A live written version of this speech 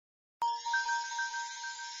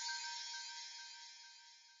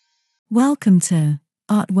Welcome to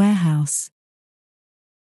Art Warehouse.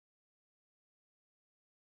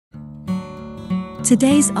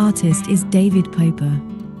 Today's artist is David Popa.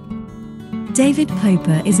 David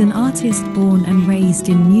Popa is an artist born and raised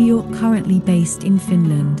in New York, currently based in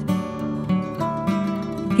Finland.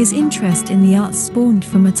 His interest in the arts spawned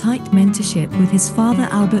from a tight mentorship with his father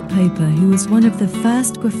Albert Popa, who was one of the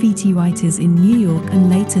first graffiti writers in New York and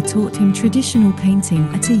later taught him traditional painting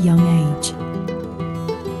at a young age.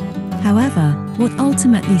 However, what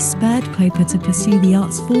ultimately spurred Popa to pursue the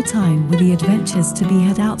arts full-time were the adventures to be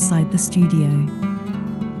had outside the studio.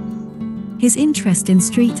 His interest in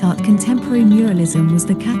street art, contemporary muralism, was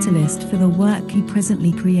the catalyst for the work he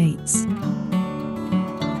presently creates.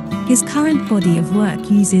 His current body of work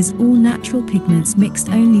uses all natural pigments mixed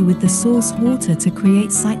only with the source water to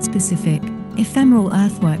create site-specific, ephemeral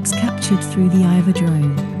earthworks captured through the eye of a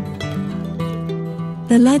drone.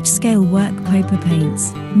 The large-scale work Popa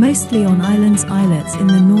paints, mostly on islets in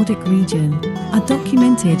the Nordic region, are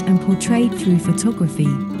documented and portrayed through photography,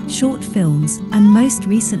 short films, and most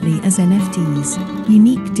recently as NFTs,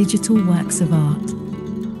 unique digital works of art.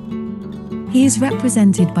 He is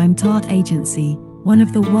represented by MTART Agency, one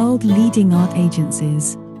of the world-leading art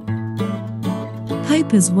agencies.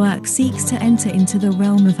 Popa's work seeks to enter into the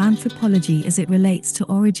realm of anthropology as it relates to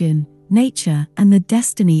origin, nature, and the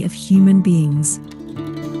destiny of human beings.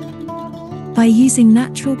 By using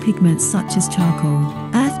natural pigments such as charcoal,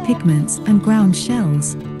 earth pigments, and ground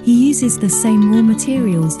shells, he uses the same raw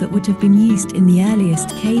materials that would have been used in the earliest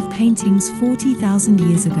cave paintings 40,000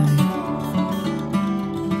 years ago.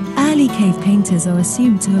 Early cave painters are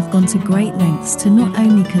assumed to have gone to great lengths to not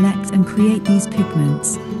only collect and create these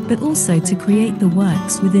pigments, but also to create the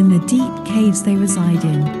works within the deep caves they reside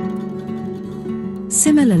in.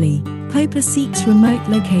 Similarly, Popa seeks remote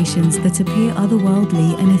locations that appear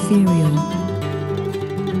otherworldly and ethereal.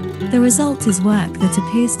 The result is work that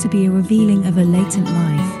appears to be a revealing of a latent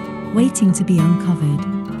life, waiting to be uncovered.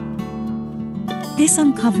 This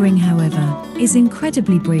uncovering, however, is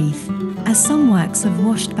incredibly brief, as some works have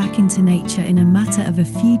washed back into nature in a matter of a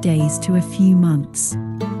few days to a few months.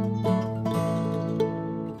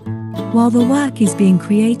 While the work is being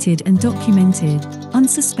created and documented,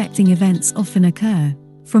 unsuspecting events often occur,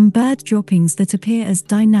 from bird droppings that appear as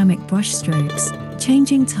dynamic brushstrokes,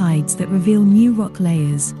 changing tides that reveal new rock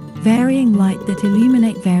layers, varying light that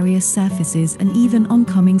illuminate various surfaces, and even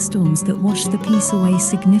oncoming storms that wash the piece away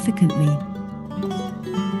significantly,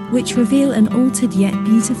 which reveal an altered yet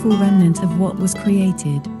beautiful remnant of what was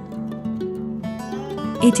created.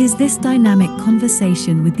 It is this dynamic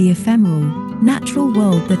conversation with the ephemeral, natural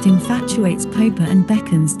world that infatuates Popa and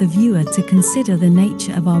beckons the viewer to consider the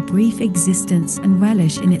nature of our brief existence and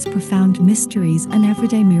relish in its profound mysteries and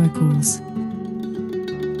everyday miracles.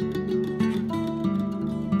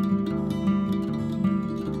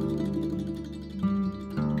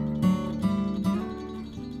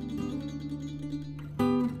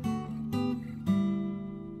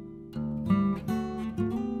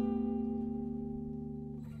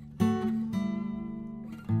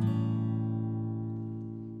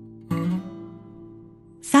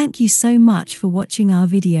 Thank you so much for watching our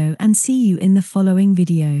video, and see you in the following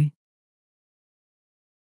video.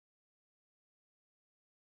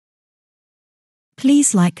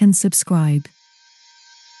 Please like and subscribe.